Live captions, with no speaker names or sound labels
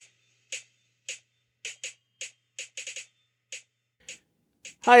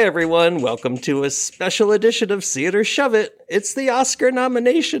Hi, everyone. Welcome to a special edition of See It or Shove It. It's the Oscar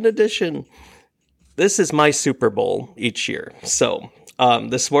nomination edition. This is my Super Bowl each year. So,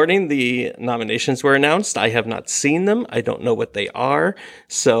 this morning, the nominations were announced. I have not seen them. I don't know what they are.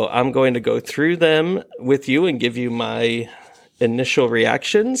 So, I'm going to go through them with you and give you my initial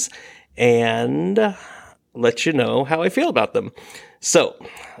reactions and let you know how I feel about them. So,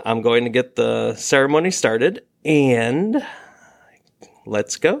 I'm going to get the ceremony started and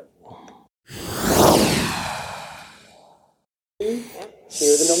let's go.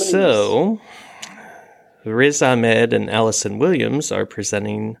 So, Riz Ahmed and Allison Williams are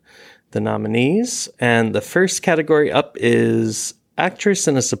presenting the nominees, and the first category up is Actress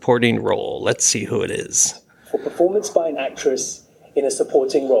in a Supporting Role. Let's see who it is. For performance by an actress in a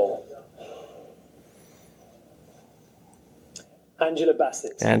supporting role. Angela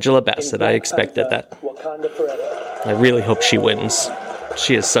Bassett. Angela Bassett, I expected that. Wakanda Forever. I really hope she wins.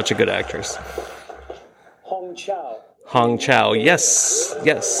 She is such a good actress. Hong Chau. Hong Chau, yes.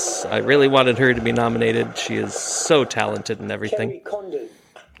 I really wanted her to be nominated. She is so talented in everything.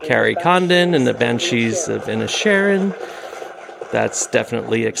 Carrie Condon in The Banshees of Inisherin. That's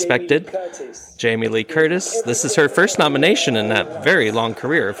definitely expected. Jamie Lee Curtis. This is her first nomination in that very long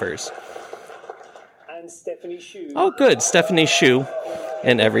career of hers. And Stephanie Hsu. Oh, good. Stephanie Hsu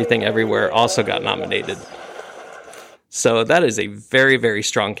in Everything Everywhere also got nominated. So that is a very, very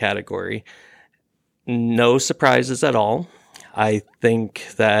strong category. No surprises at all. I think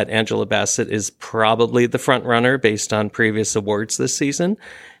that Angela Bassett is probably the front runner based on previous awards this season.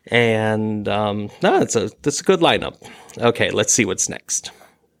 And it's a good lineup. Okay, let's see what's next.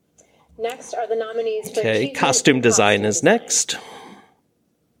 Next are the nominees for costume design is next.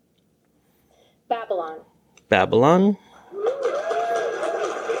 Babylon. Black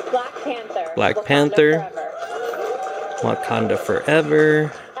Panther. Wakanda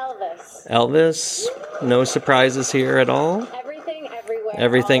Forever. Elvis. No surprises here at all.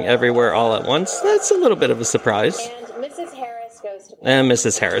 Everything Everywhere All at Once. That's a little bit of a surprise. And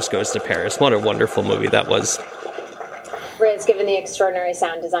Mrs. Harris Goes to Paris. What a wonderful movie that was. Riz, given the extraordinary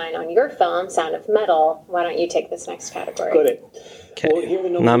sound design on your film, Sound of Metal, why don't you take this next category? Got it. Okay. Well, here are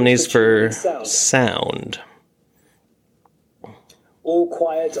the nominees for sound. All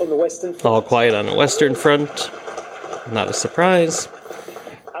Quiet on the Western Front. All Quiet on the Western Front. Not a surprise.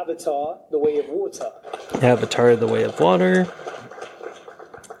 Avatar, The Way of Water. Avatar, The Way of Water.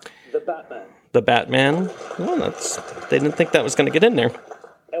 The Batman. Well, they didn't think that was going to get in there.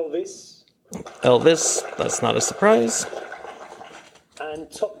 Elvis, that's not a surprise.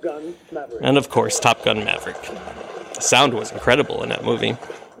 And Top Gun Maverick. And of course, Top Gun Maverick. The sound was incredible in that movie.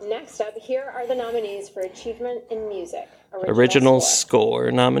 Next up, here are the nominees for Achievement in Music. Original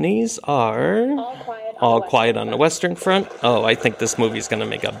score nominees are All Quiet on the Western Front. Oh, I think this movie is going to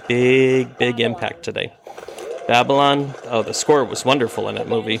make a big impact today. Babylon. Oh, the score was wonderful in that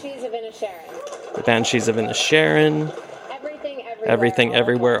movie. The Banshees of Inisherin. Everything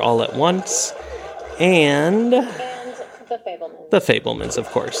Everywhere All at Once. And The Fabelmans, of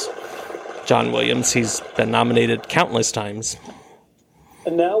course. John Williams, he's been nominated countless times.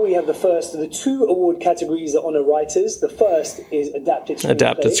 And now we have the first of the two award categories that honor writers. The first is Adapted Screenplay.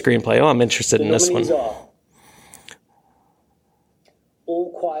 Adapted Screenplay. Oh, I'm interested in this one. All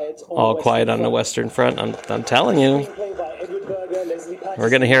Quiet on the Western Front. I'm telling you.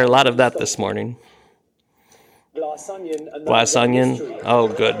 We're going to hear a lot of that this morning. Glass Onion. Oh,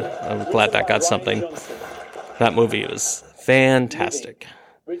 good. I'm glad that got something. That movie was fantastic.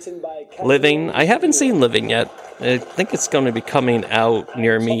 Living. I haven't seen Living yet. I think it's going to be coming out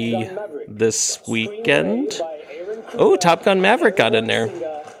near me this weekend. Oh, Top Gun Maverick got in there.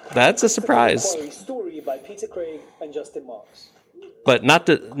 That's a surprise. But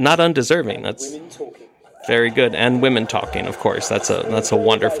not undeserving. That's very good. And Women Talking, of course. That's a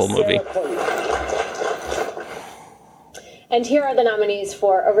wonderful movie. And here are the nominees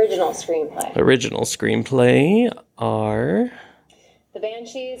for Original Screenplay. Original Screenplay are The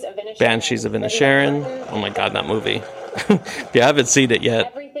Banshees of Inisherin. Oh my God, that movie. If you haven't seen it yet.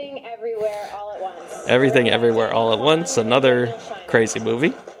 Everything Everywhere All at Once. Everything Everywhere All at Once. Another crazy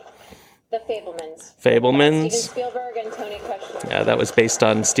movie. The Fabelmans. Steven Spielberg and Tony Kushner. Yeah, that was based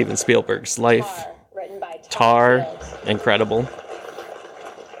on Steven Spielberg's life. Written by Tar. Incredible.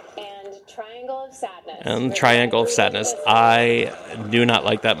 And Triangle of Sadness. I do not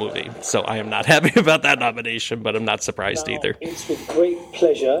like that movie, so I am not happy about that nomination, but I'm not surprised either. It's with great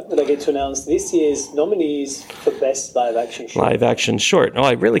pleasure that I get to announce this year's nominees for Best Live Action Short. Live Action Short. Oh,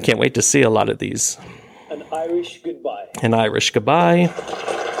 I really can't wait to see a lot of these. An Irish Goodbye. An Irish Goodbye.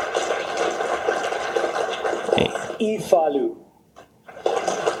 Ifalu.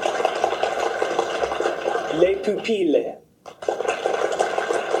 Les Pupilles,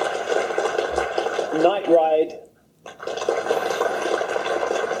 Night Ride,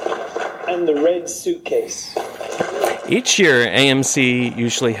 and The Red Suitcase. Each year, AMC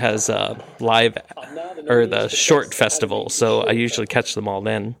usually has a live or the short festival, so I usually catch them all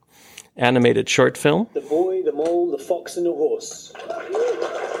then. Animated short film. The Boy, the Mole, the Fox, and the Horse.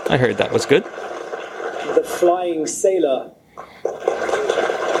 I heard that was good. The Flying Sailor.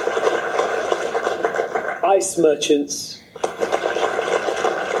 Ice Merchants.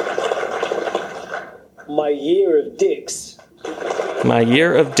 My Year of Dicks. My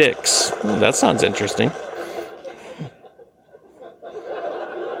Year of Dicks. Ooh, that sounds interesting.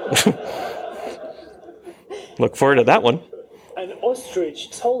 Look forward to that one. An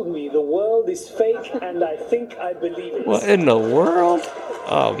ostrich told me the world is fake, and I think I believe it. What in the world?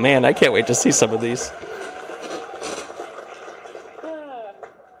 Oh man, I can't wait to see some of these.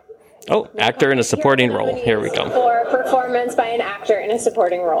 Oh, actor in a supporting role. Here we go. For performance by an actor in a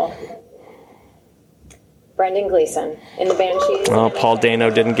supporting role. Brendan Gleeson in The Banshees. Oh, Paul Dano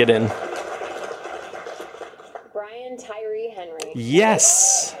didn't get in. Brian Tyree Henry.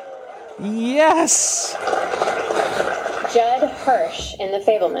 Yes! Yes! Judd Hirsch in The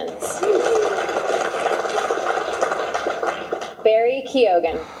Fabelmans. Barry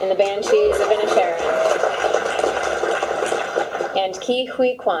Keoghan in The Banshees of Inisherin. And Ke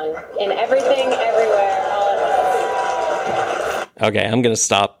Huy Quan in Everything, Everywhere, All at Once. Okay, I'm going to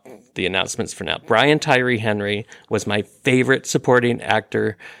stop the announcements for now. Brian Tyree Henry was my favorite supporting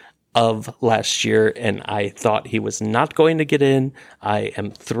actor of last year, and I thought he was not going to get in. I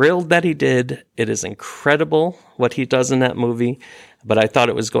am thrilled that he did. It is incredible what he does in that movie, but I thought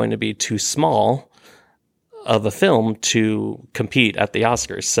it was going to be too small of a film to compete at the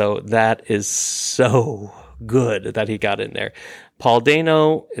Oscars. So that is so good that he got in there. Paul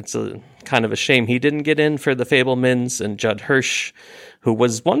Dano, it's a kind of a shame he didn't get in for The Fabelmans, and Judd Hirsch, who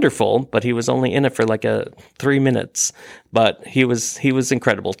was wonderful, but he was only in it for like 3 minutes. But he was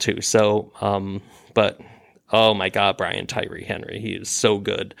incredible too. So, but oh my God, Brian Tyree Henry, he is so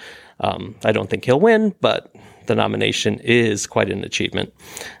good. I don't think he'll win, but the nomination is quite an achievement.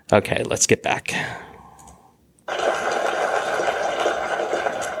 Okay, let's get back.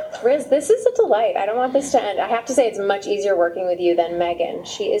 Riz, this is a delight. I don't want this to end. I have to say it's much easier working with you than Megan.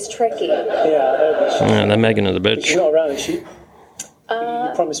 She is tricky. Yeah, that Megan is a bitch. She's not around, is she?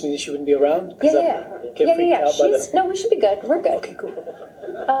 You promised me that she wouldn't be around? Yeah. No, we should be good. We're good. Okay, cool.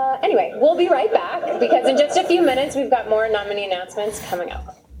 Anyway, we'll be right back because in just a few minutes we've got more nominee announcements coming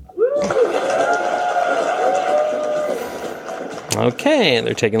up. Okay,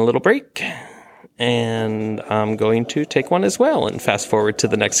 they're taking a little break. And I'm going to take one as well and fast forward to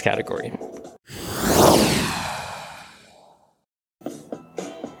the next category.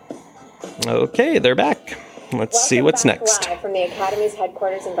 Okay, they're back. Let's see what's next. Live from the Academy's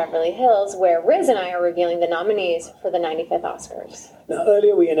headquarters in Beverly Hills, where Riz and I are revealing the nominees for the 95th Oscars. Now,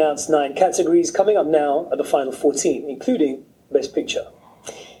 earlier we announced 9 categories. Coming up now are the final 14, including Best Picture.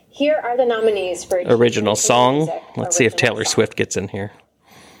 Here are the nominees for Original Song. Let's see if Taylor Swift gets in here.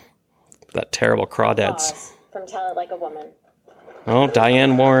 That terrible crawdads. From Tell It Like a Woman. Oh,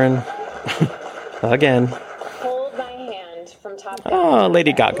 Diane Warren. Again. Hold My Hand from Top Gun. Oh,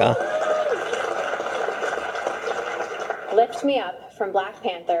 Lady Gaga. Lift Me Up from Black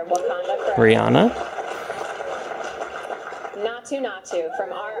Panther, Wakanda Forever. Rihanna. Naatu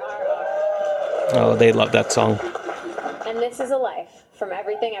from RRR. Oh, they love that song. And This Is a Life from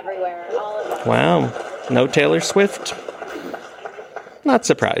Everything Everywhere, All at Once. Wow. No Taylor Swift. Not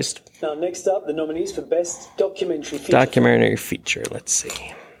surprised. Now, next up, the nominees for Best Documentary Feature. Documentary feature, let's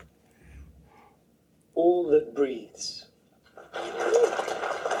see. All That Breathes.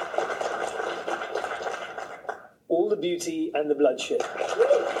 All the Beauty and the Bloodshed.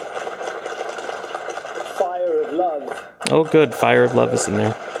 Fire of Love. Oh, good. Fire of Love is in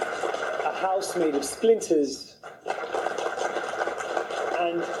there. A House Made of Splinters.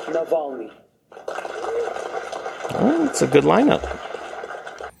 And Navalny. Oh, it's a good lineup.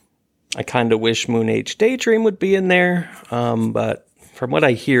 I kind of wish Moon Age Daydream would be in there, but from what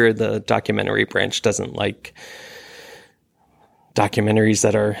I hear, the documentary branch doesn't like documentaries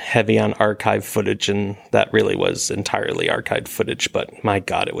that are heavy on archive footage, and that really was entirely archived footage, but my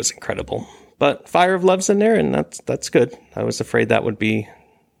God, it was incredible. But Fire of Love's in there, and that's good. I was afraid that would be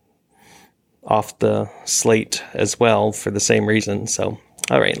off the slate as well for the same reason, so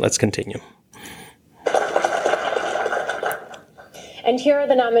all right, let's continue. And here are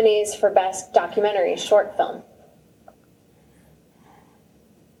the nominees for Best Documentary Short Film.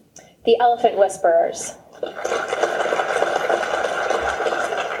 The Elephant Whisperers.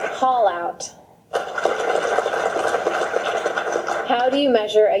 Haul Out. do you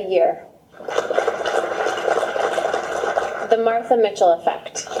measure a year? The Martha Mitchell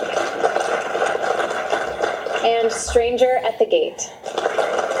Effect. And Stranger at the Gate.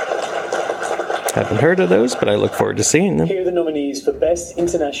 Haven't heard of those, but I look forward to seeing them. Here are the nominees for Best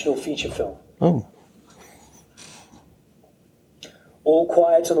International Feature Film. Oh. All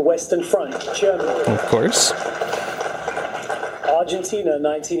Quiet on the Western Front, Germany. Of course. Argentina,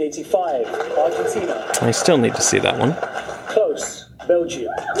 1985, Argentina. I still need to see that one. Close,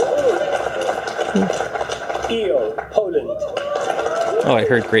 Belgium. EO, Poland. Oh, I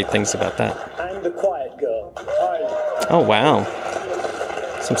heard great things about that. And The Quiet Girl, Ireland. Oh, wow.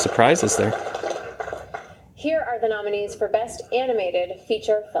 Some surprises there. Here are the nominees for Best Animated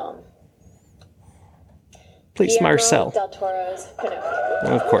Feature Film. Please, Guillermo Marcel. del Toro's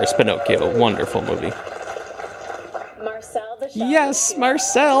Pinocchio. Of course, Pinocchio. Wonderful movie. Marcel the Shell. Yes,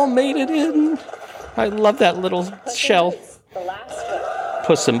 Marcel made it in. I love that little Puss in shell. Boots, The Last Whip.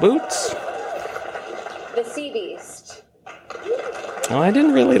 Puss in Boots. The Sea Beast. Oh, I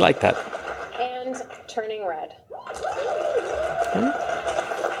didn't really like that. And Turning Red.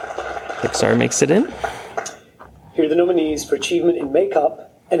 Pixar makes it in. Here are the nominees for achievement in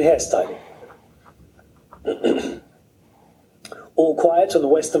makeup and hairstyling. All Quiet on the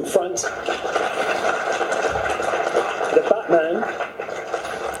Western Front. The Batman.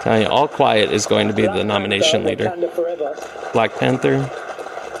 All Quiet is going to be Black the nomination Panther, leader. Wakanda Forever. Black Panther.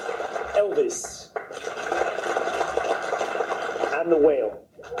 Elvis. And The Whale.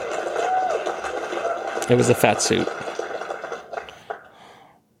 It was a fat suit.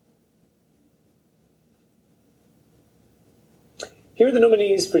 Here are the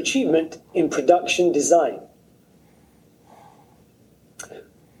nominees for achievement in production design.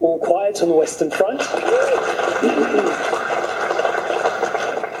 All Quiet on the Western Front.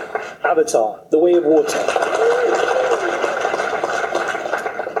 Avatar, The Way of Water.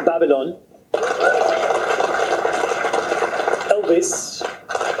 Babylon. Elvis.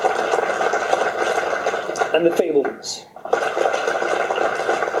 And The Fablemans.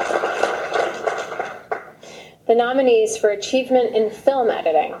 The nominees for achievement in film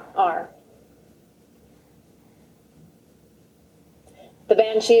editing are The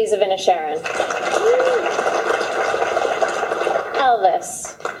Banshees of Inisherin,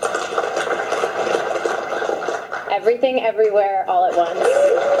 Elvis, Everything Everywhere All at Once,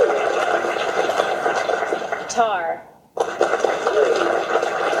 Tar,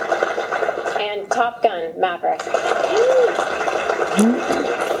 and Top Gun Maverick.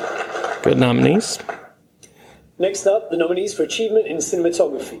 Good nominees. Next up, the nominees for achievement in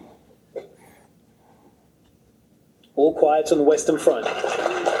cinematography. All Quiet on the Western Front.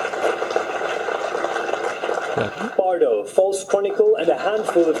 Bardo, False Chronicle and a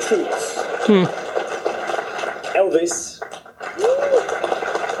Handful of Truths. Elvis.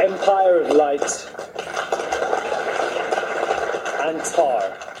 Empire of Light. And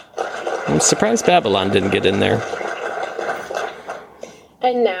Tar. I'm surprised Babylon didn't get in there.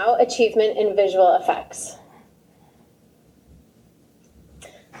 And now, achievement in visual effects.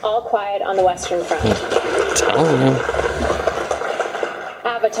 All Quiet on the Western Front. Telling you.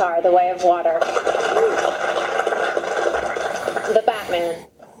 Avatar, The Way of Water. The Batman.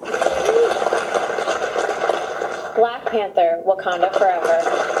 Black Panther, Wakanda Forever.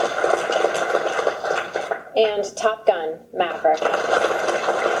 And Top Gun, Maverick.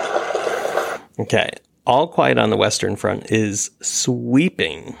 Okay. All Quiet on the Western Front is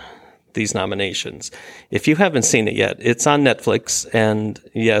sweeping these nominations. If you haven't seen it yet, it's on Netflix, and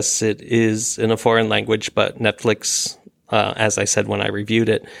yes, it is in a foreign language, but Netflix, as I said when I reviewed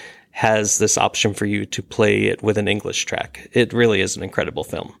it, has this option for you to play it with an English track. It really is an incredible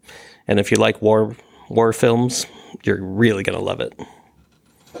film. And if you like war films, you're really going to love it.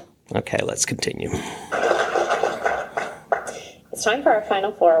 Okay, let's continue. It's time for our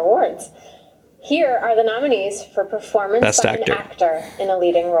final four awards. Here are the nominees for performance Best by Actor. an actor in a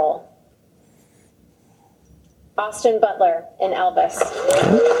leading role. Austin Butler in Elvis.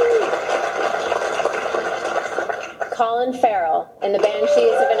 Colin Farrell in The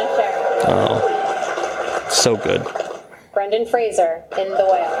Banshees of Inisherin. Oh, so good. Brendan Fraser in The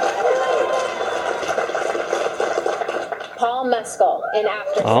Whale. Paul Mescal in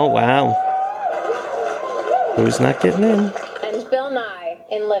After. Oh, wow. Who's not getting in? And Bill Nye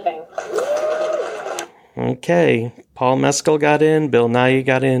in Living. Okay. Paul Mescal got in. Bill Nighy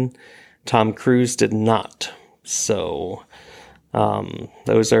got in. Tom Cruise did not. So,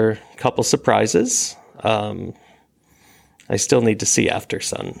 those are a couple surprises. I still need to see After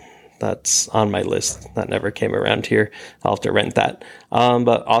Sun. That's on my list. That never came around here. I'll have to rent that.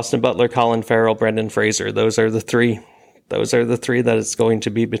 But Austin Butler, Colin Farrell, Brendan Fraser, those are the three those are the three that it's going to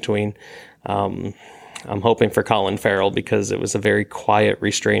be between. I'm hoping for Colin Farrell because it was a very quiet,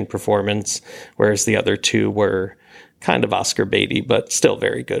 restrained performance, whereas the other two were kind of Oscar baity, but still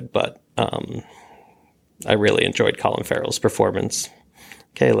very good. But I really enjoyed Colin Farrell's performance.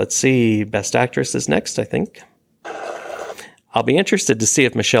 Okay, let's see. Best Actress is next, I think. I'll be interested to see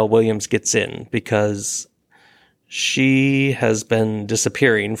if Michelle Williams gets in because she has been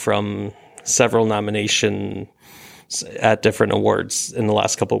disappearing from several nominations at different awards in the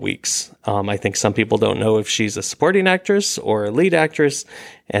last couple of weeks. I think some people don't know if she's a supporting actress or a lead actress,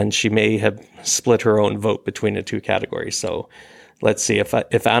 and she may have split her own vote between the two categories. So let's see.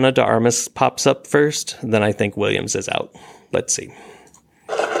 If Ana de Armas pops up first, then I think Williams is out. Let's see.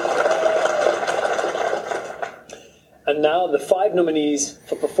 And now the 5 nominees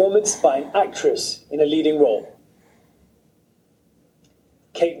for performance by an actress in a leading role.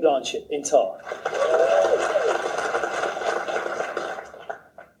 Cate Blanchett in Tar.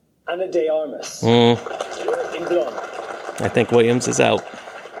 Ana de Armas in Blonde. I think Williams is out.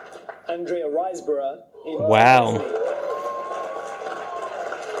 Andrea Riseborough in Wow.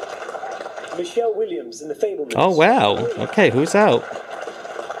 Michelle Williams in The Fabelmans. Oh, wow. Okay, who's out?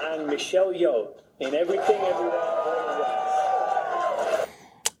 And Michelle Yeoh in Everything Everywhere All at Once.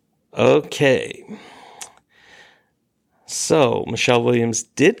 Okay. So, Michelle Williams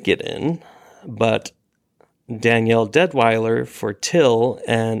did get in, but Danielle Deadwyler for Till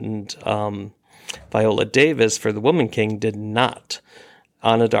and Viola Davis for The Woman King did not.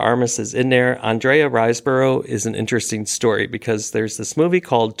 Ana de Armas is in there. Andrea Riseborough is an interesting story because there's this movie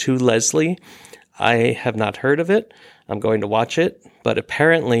called To Leslie. I have not heard of it. I'm going to watch it, but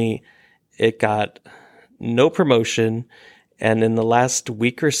apparently it got no promotion. And in the last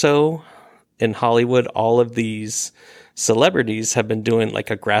week or so in Hollywood, all of these celebrities have been doing like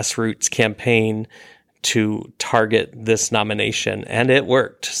a grassroots campaign to target this nomination, and it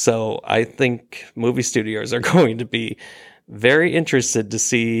worked. So I think movie studios are going to be very interested to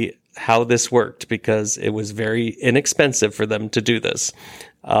see how this worked because it was very inexpensive for them to do this.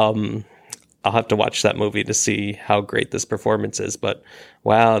 I'll have to watch that movie to see how great this performance is, but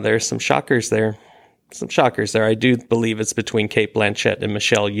wow, there's some shockers there. I do believe it's between Cate Blanchett and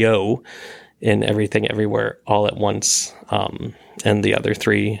Michelle Yeoh in Everything Everywhere All at Once. And the other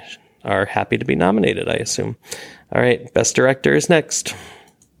three are happy to be nominated, I assume. All right, Best Director is next.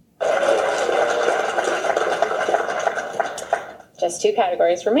 Just 2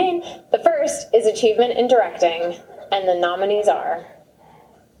 categories remain. The first is Achievement in Directing, and the nominees are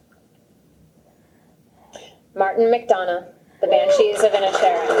Martin McDonagh, The Banshees of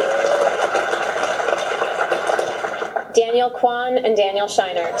Inisherin; Daniel Kwan and Daniel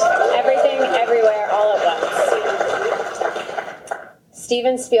Scheinert, Everything Everywhere All at Once;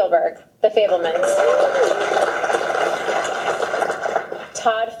 Steven Spielberg, The Fabelmans;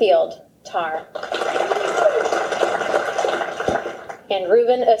 Todd Field, Tar; and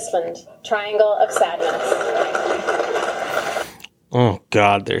Ruben Östlund, Triangle of Sadness. Oh,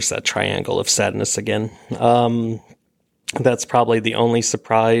 God, there's that Triangle of Sadness again. That's probably the only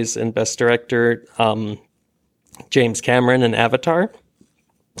surprise in Best Director. James Cameron in Avatar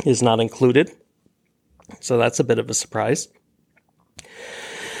is not included, so that's a bit of a surprise.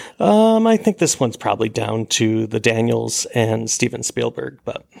 I think this one's probably down to the Daniels and Steven Spielberg,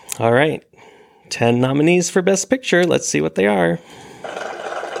 but all right. 10 nominees for Best Picture. Let's see what they are.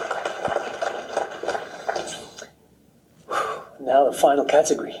 Now the final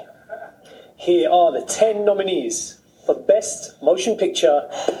category. Here are the 10 nominees for Best Motion Picture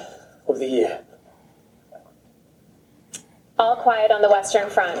of the Year. All Quiet on the Western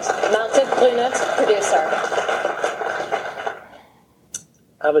Front, Malte Grünet, producer.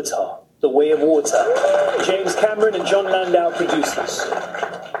 Avatar, The Way of Water, James Cameron and John Landau, producers.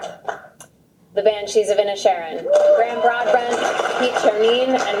 The Banshees of Inisherin, Graham Broadbent, Pete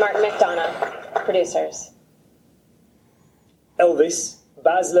Chernine, and Martin McDonagh, producers. Elvis,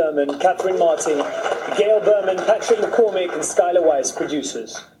 Baz Luhrmann, Catherine Martin, Gail Berman, Patrick McCormick, and Skylar Weiss,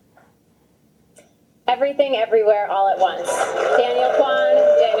 producers. Everything Everywhere All at Once, Daniel Kwan,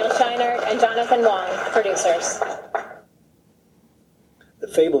 Daniel Scheinert, and Jonathan Wong, producers. The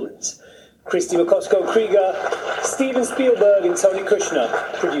Fabelmans, Christy McCosco-Krieger, Steven Spielberg, and Tony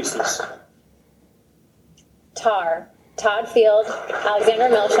Kushner, producers. Tar, Todd Field, Alexander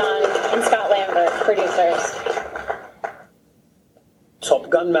Milchan, and Scott Lambert, producers. Top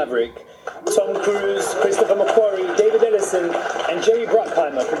Gun Maverick, Tom Cruise, Christopher McQuarrie, David Ellison, and Jerry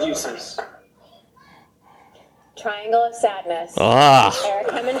Bruckheimer, producers. Triangle of Sadness, Eric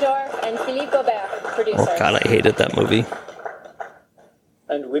Hemmendorf, and Philippe Gobert, producers. Oh, God, I hated that movie.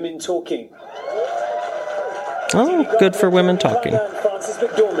 And Women Talking. Oh, good for women talking. Francis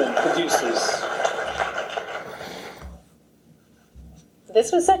McDormand produces.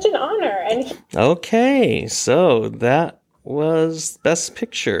 This was such an honor. And Okay, so that was Best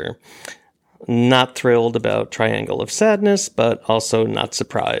Picture. Not thrilled about Triangle of Sadness, but also not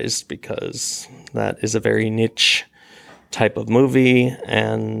surprised because that is a very niche type of movie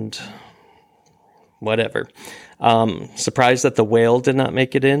and whatever. Surprised that The Whale did not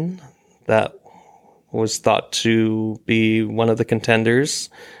make it in. That was thought to be one of the contenders.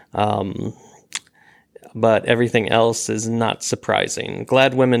 But everything else is not surprising.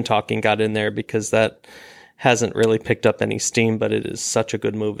 Glad Women Talking got in there because that hasn't really picked up any steam, but it is such a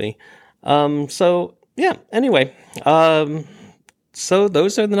good movie. So yeah, anyway, so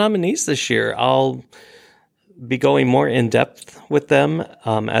those are the nominees this year. I'll be going more in depth with them,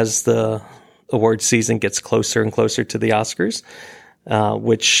 as the award season gets closer and closer to the Oscars,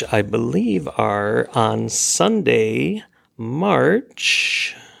 which I believe are on Sunday,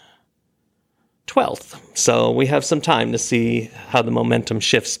 March 12th. So we have some time to see how the momentum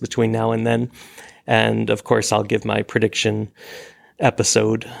shifts between now and then. And of course, I'll give my prediction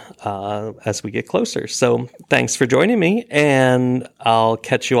episode as we get closer. So thanks for joining me, and I'll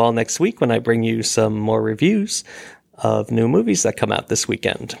catch you all next week when I bring you some more reviews of new movies that come out this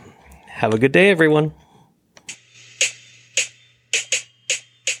weekend. Have a good day, everyone.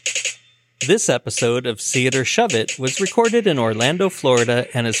 This episode of See It or Shove It was recorded in Orlando, Florida,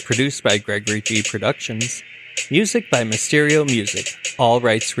 and is produced by Gregory G. Productions. Music by Mysterio Music. All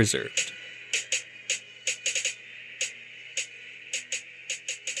rights reserved.